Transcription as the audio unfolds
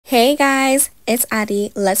Hey guys, it's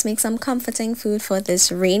Addie. Let's make some comforting food for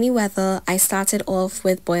this rainy weather. I started off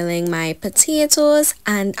with boiling my potatoes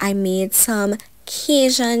and I made some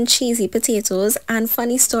Cajun cheesy potatoes. And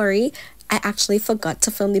funny story, I actually forgot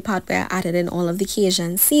to film the part where I added in all of the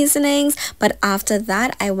Cajun seasonings, but after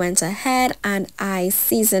that I went ahead and I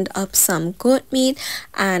seasoned up some goat meat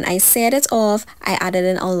and I seared it off. I added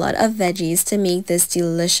in a lot of veggies to make this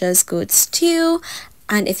delicious goat stew.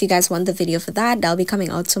 And if you guys want the video for that, that'll be coming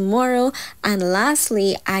out tomorrow. And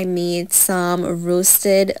lastly, I made some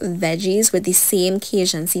roasted veggies with the same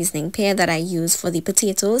Cajun seasoning pair that I use for the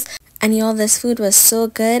potatoes. And y'all, this food was so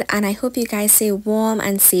good, and I hope you guys stay warm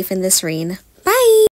and safe in this rain. Bye!